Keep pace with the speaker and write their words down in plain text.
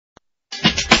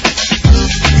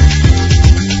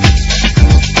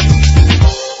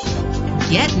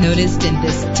noticed in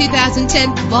this 2010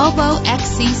 Volvo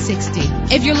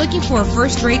XC60. If you're looking for a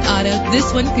first-rate auto,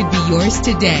 this one could be yours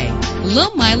today.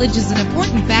 Low mileage is an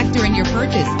important factor in your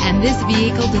purchase, and this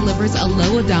vehicle delivers a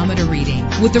low odometer reading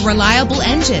with a reliable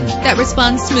engine that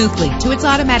responds smoothly to its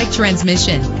automatic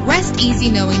transmission. Rest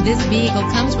easy knowing this vehicle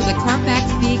comes with a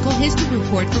Carfax Vehicle History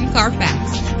Report from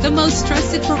Carfax, the most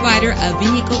trusted provider of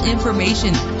vehicle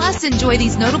information. Plus, enjoy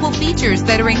these notable features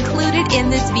that are included in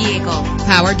this vehicle: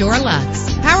 power door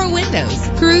locks, power windows,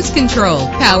 cruise control,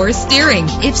 power steering.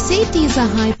 If safety is a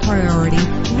high priority,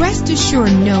 rest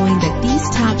assured knowing that these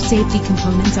top safety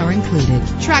components are included: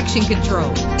 traction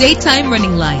control, daytime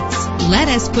running lights. Let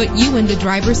us put you in the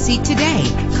driver's seat today.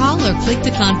 Call or click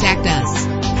to contact us.